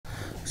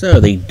So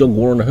the Dog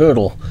War on the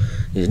Hurdle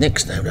is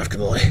next, named after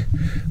my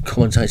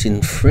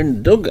commentating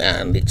friend Doug,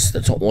 and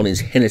the top one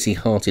is Hennessy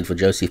Hearted for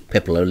Joseph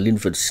Pepolo,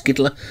 Linford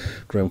Skittler,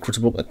 Graham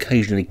Crutterbrook,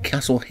 occasionally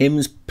Castle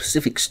Hems,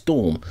 Pacific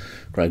Storm,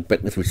 Craig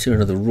Beckwith,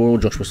 Return of the Royal,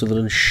 Joshua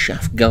Sutherland,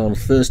 Shaftgarn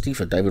Thirsty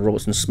for David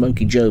Robertson,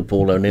 Smoky Joe,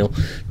 Paul O'Neill,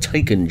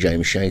 Taken,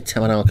 James Shea,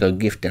 Tamanako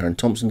Gift, Darren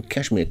Thompson,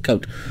 Cashmere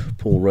Coat,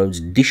 Paul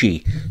Rhodes,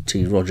 Dishy,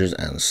 T Rogers,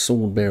 and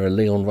Swordbearer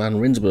Leon Van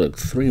Rensburg.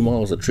 3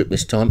 miles at trip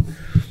this time,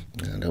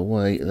 and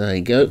away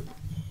they go.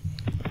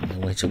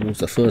 Away towards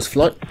the first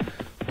flight.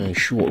 A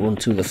short run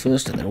to the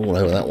first, and then all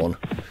over that one.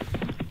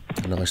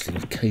 Nicely,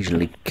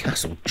 occasionally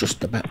Castle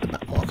just about the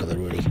back marker. The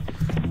really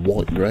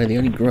white grey, the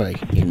only grey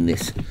in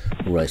this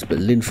race. But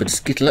Linford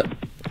Skittler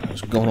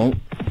has gone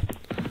on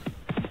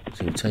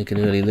to take an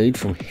early lead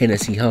from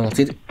Hennessy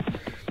Hearted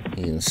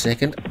in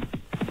second.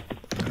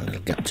 A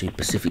little gap to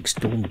Pacific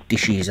Storm.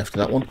 Dishies after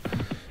that one.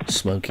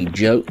 Smoky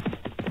Joe,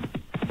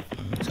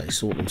 as they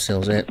sort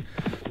themselves out.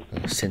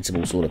 A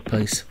sensible sort of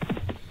pace.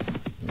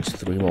 It's a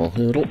 3 mile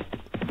hurdle.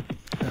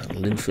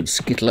 Linford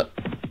Skittler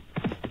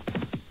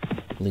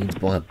leads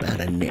by about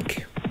a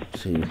neck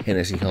to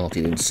Hennessy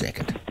Hearted in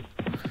second.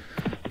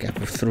 Gap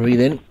of 3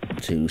 then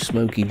to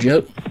Smoky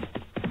Joe.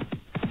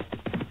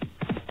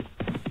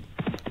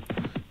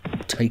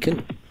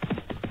 Taken.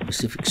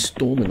 Pacific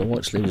Storm in the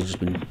white sleeves has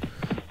just been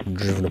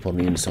driven up on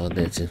the inside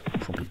there to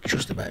probably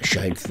just about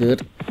shade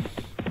third.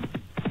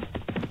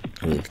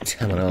 With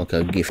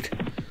Tamanako Gift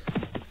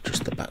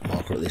just the back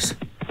marker at this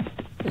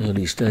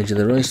early stage of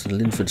the race. And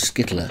Linford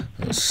Skittler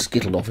has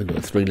skittled off into a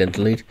 3-length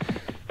lead.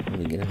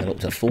 Only getting that up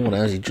to 4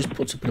 now as he just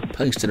puts a bit of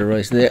pace to the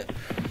race there.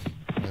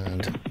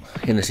 And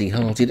Hennessy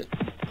Hearted,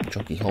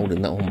 jockey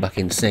holding that one back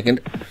in second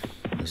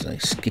as they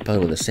skip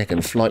over the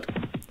second flight.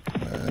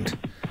 And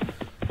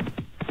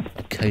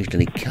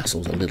occasionally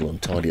Castle's a little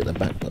untidy at the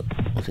back, but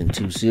nothing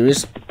too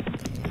serious.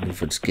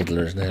 Linford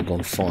Skittler has now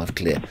gone 5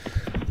 clear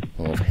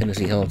of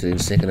Hennessy Hearted in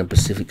second and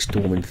Pacific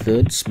Storm in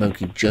third.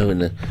 Smoky Joe in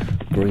the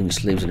green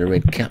sleeves and a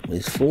red cap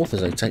is fourth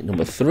as they take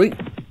number 3.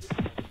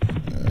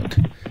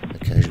 And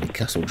occasionally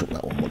Castle dropped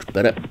that one much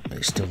better.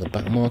 It's still the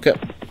back marker.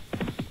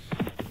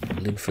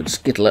 Linford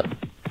Skittler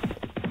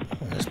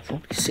is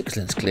probably 6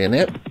 lengths clear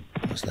now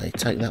as they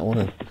take that one,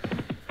 and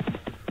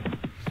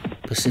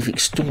Pacific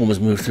Storm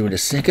has moved through into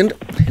second.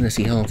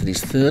 Hennessy Hearted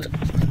is third,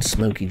 and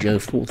Smoky Joe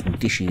fourth, and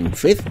Dishy in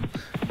fifth.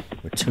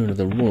 Return of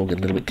the Royal get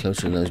a little bit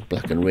closer in those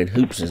black and red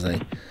hoops as they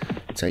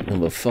take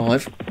number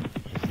 5.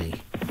 The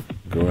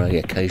grey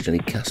occasionally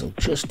Castle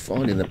just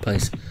finding the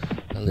pace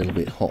a little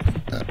bit hot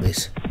at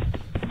this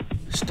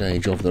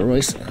stage of the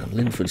race. And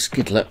Linford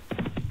Skittler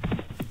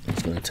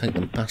is going to take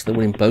them past the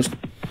winning post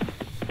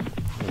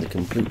with a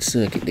complete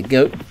circuit to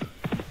go.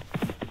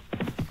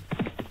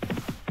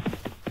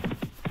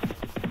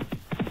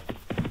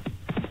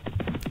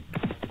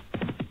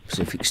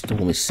 Pacific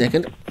Storm is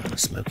second,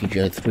 Smoky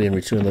Joe 3 and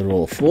Return of the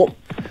Royal 4.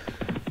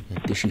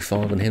 Dishy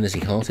 5 and Hennessy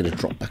Hearted has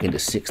dropped back into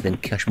 6th, then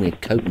Cashmere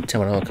Coat and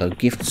Tamanako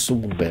Gift,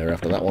 Swordbearer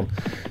after that one,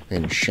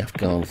 then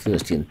Shaftgarn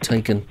Thirsty and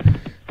Taken,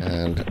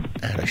 and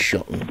had a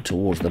shot and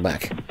towards the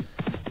back,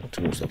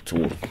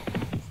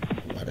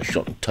 had a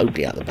shot and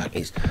totally out the back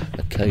is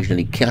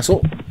occasionally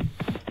Castle.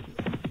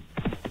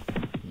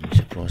 I'm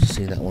surprised to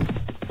see that one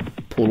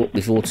pull up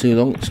before too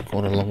long. It's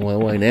quite a long way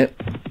away now.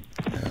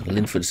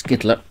 Linford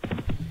Skittler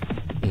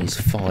is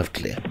 5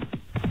 clear.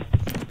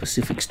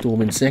 Pacific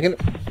Storm in second.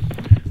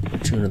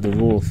 Return of the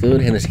Royal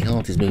third. Hennessy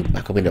Heart is moved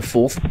back up into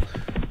 4th.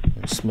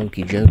 And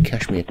Smoky Joe,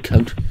 Cashmere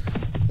Coat,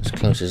 as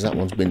close as that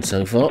one's been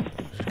so far.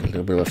 Just got a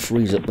little bit of a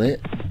freeze up there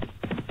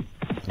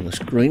on the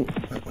screen.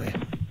 But we're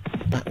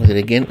back with it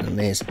again, and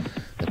there's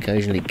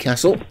occasionally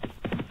Castle.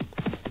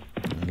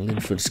 And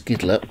Linford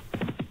Skittler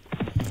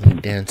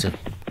down to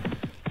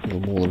a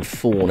little more than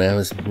 4 now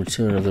as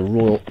Return of the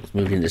Royal has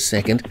moved into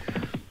second.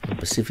 And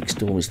Pacific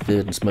Storm is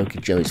third and Smoky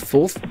Joe is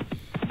 4th.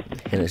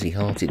 Hennessy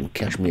Hearted and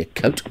Cashmere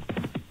Coat.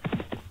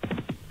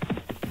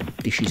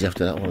 Dishes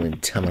after that one, in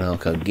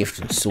Tamanako Gift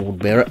and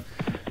Swordbearer,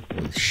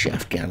 with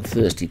Shaftgarn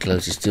Thirsty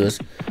closest to us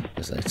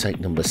as they take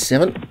number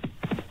 7.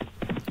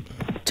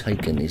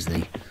 Taken is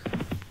the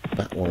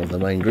back one of the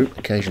main group.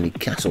 Occasionally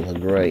Castle the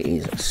Grey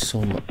is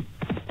some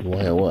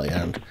way away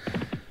and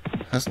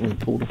hasn't been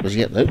pulled up as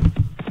yet though.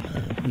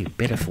 It'd be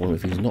better for him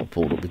if he's not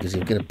pulled up because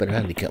he'll get a better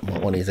handicap,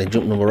 might one as they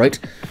jump number 8.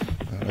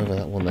 And over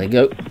that one they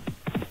go,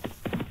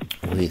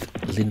 with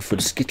Linford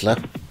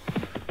Skittler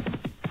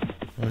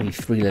only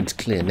 3 lengths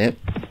clear now,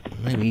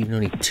 maybe even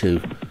only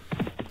 2.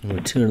 And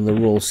Return of the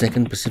Royal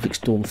second, Pacific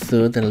Storm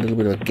third, then a little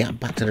bit of a gap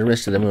back to the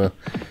rest of them who are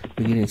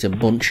beginning to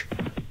bunch.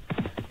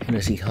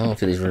 Hennessy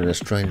Hearted is running a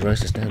strange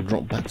race. It's now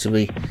dropped back to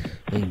be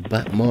the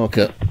back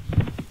marker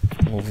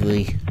of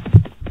the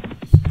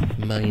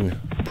main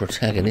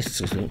protagonists.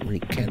 So don't really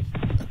count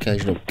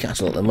occasional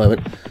Castle at the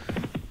moment.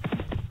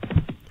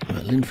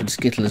 But Linford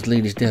Skittler's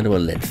lead is down to a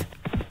length.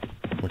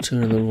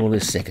 Return of the Royal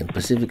is second,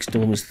 Pacific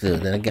Storm is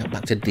third, then a gap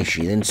back to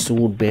Dishy, then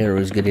Sword Bearer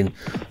is getting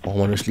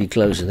ominously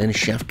closer, then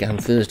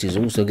Shafgan Thirsty is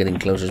also getting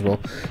closer as well.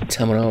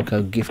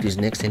 Tamarako Gift is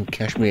next, then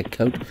Kashmir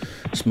Coat.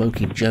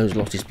 Smoky Joe's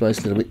lost his place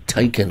a little bit.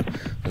 Taken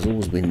has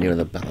always been nearer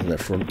the back on the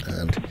front,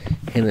 and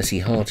Hennessy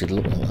Hearted,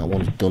 look like that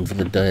one's done for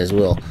the day as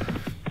well.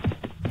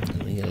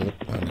 And we look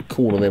around the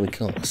corner there, we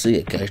can't see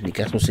it occasionally.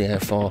 Cass will see how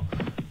far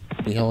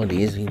behind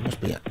he is. He must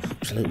be an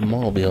absolute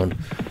mile behind.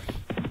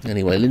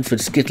 Anyway, Linford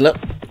Skittler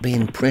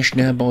being pressed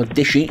now by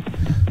Dishy,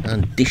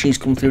 and Dishy's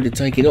come through to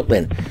take it up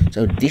then.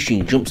 So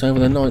Dishy jumps over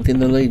the 9th in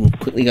the lead and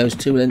quickly goes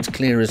 2 lengths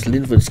clear as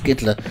Linford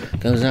Skittler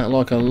goes out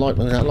like a light,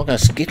 goes out like a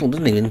skittle,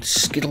 doesn't he? And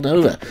skittled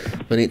over.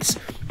 But it's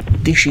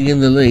Dishy in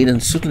the lead,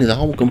 and suddenly the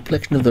whole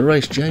complexion of the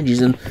race changes,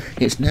 and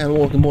it's now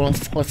looking more like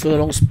a 5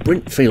 furlong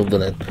sprint field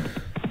than a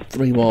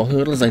 3-mile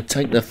hurdle as they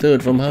take the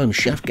third from home.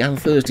 Shafgan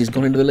Thirsty's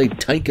gone into the lead.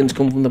 Taken's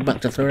come from the back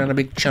to throw down a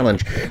big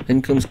challenge.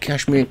 Then comes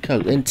Kashmir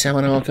Coat. Then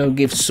Tamanako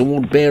Gift.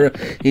 Sword Bearer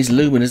is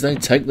looming as they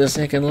take the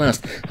second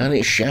last. And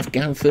it's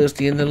Shafgan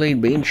Thirsty in the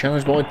lead, being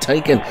challenged by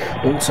Taken.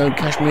 Also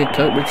Kashmir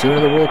Coat, Return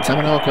of the Royal,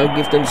 Tamanako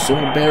Gift and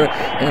Sword Bearer.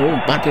 They're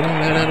all backing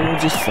on now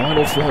towards his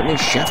final flight. And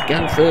it's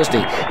Shafgan Thirsty.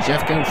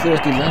 Shafgan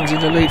Thirsty lands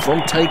in the lead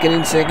from Taken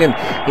in second.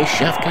 It's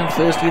Shafgan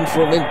Thirsty in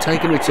front. Then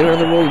Taken, Return of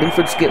the Royal.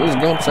 Linford Skittler's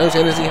gone. So's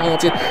Hennessy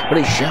Hearted. But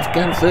it's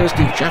Shafgan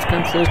Thirsty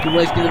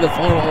racing into the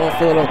final half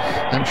furlong,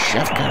 and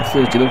Shafgan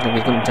Thirsty looks like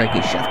he's going to take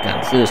it.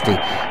 Shafgan Thirsty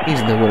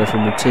is the winner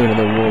from Return of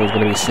the Royal, is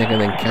going to be second,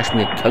 then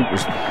Kashmir Coat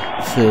was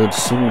third,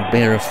 Sword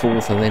Bearer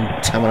fourth, and then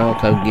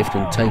Tamarako Gift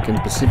and Taken,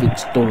 Pacific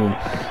Storm,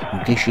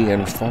 Dishy,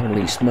 and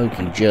finally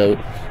Smoky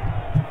Joe.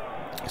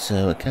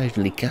 So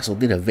occasionally Castle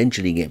did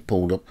eventually get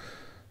pulled up,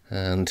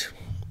 and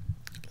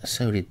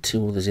so did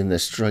 2 others in the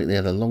straight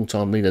there, the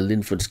long-time leader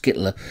Linford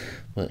Skittler,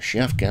 but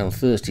Shafgan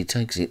Thirsty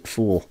takes it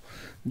for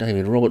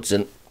David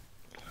Robertson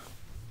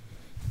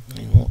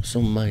in what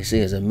some may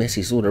see as a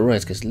messy sort of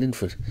race, because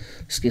Linford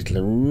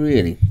Skittler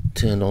really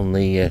turned on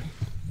the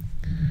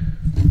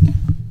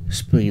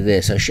speed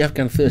there. So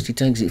Shafgan Thirsty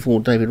takes it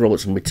for David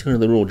Robertson. Return of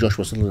the Royal,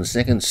 Joshua Sutherland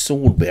second.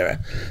 Sword Bearer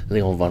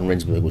Leon van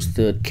Rensburg was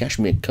third.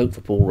 Kashmir Coat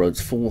for Paul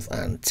Rhodes fourth,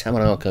 and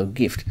Tamanako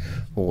Gift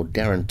for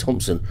Darren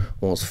Thompson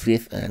was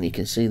fifth. And you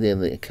can see there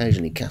that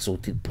occasionally Castle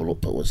did pull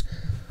up but was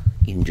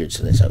injured,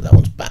 so let's hope that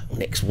one's back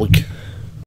next week.